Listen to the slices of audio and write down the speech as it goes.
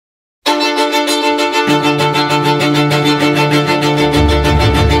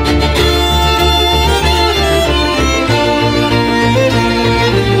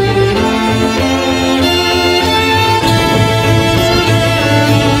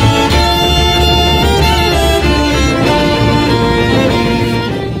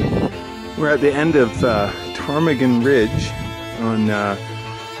the end of Ptarmigan Ridge on the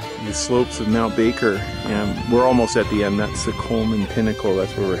slopes of Mount Baker, and we're almost at the end. That's the Coleman Pinnacle.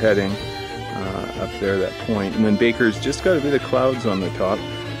 That's where we're heading, up there, that point. And then Baker's just got a bit of clouds on the top,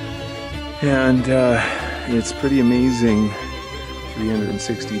 and it's pretty amazing.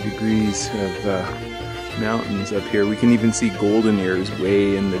 360 degrees of mountains up here. We can even see golden ears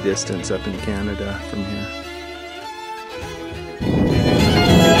way in the distance up in Canada from here.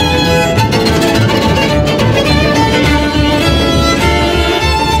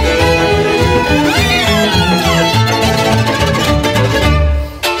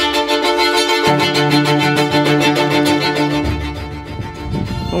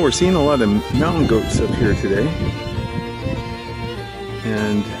 Well, we're seeing a lot of mountain goats up here today,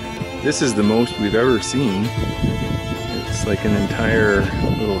 and this is the most we've ever seen. It's like an entire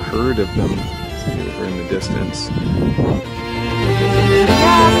little herd of them over in the distance.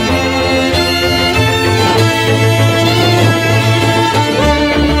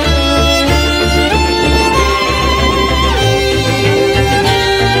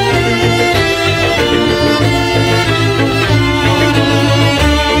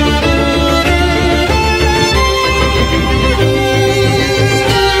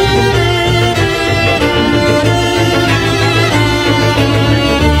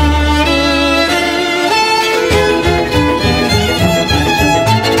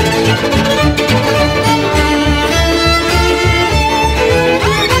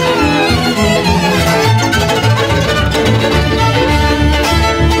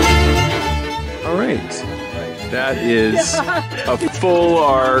 That is a full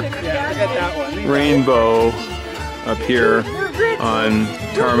arc rainbow up here on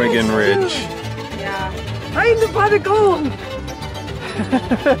Ptarmigan Ridge. Yeah. Right in the pot of gold!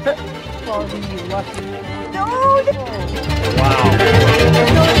 No! Wow.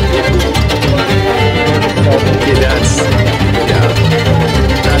 Okay, that's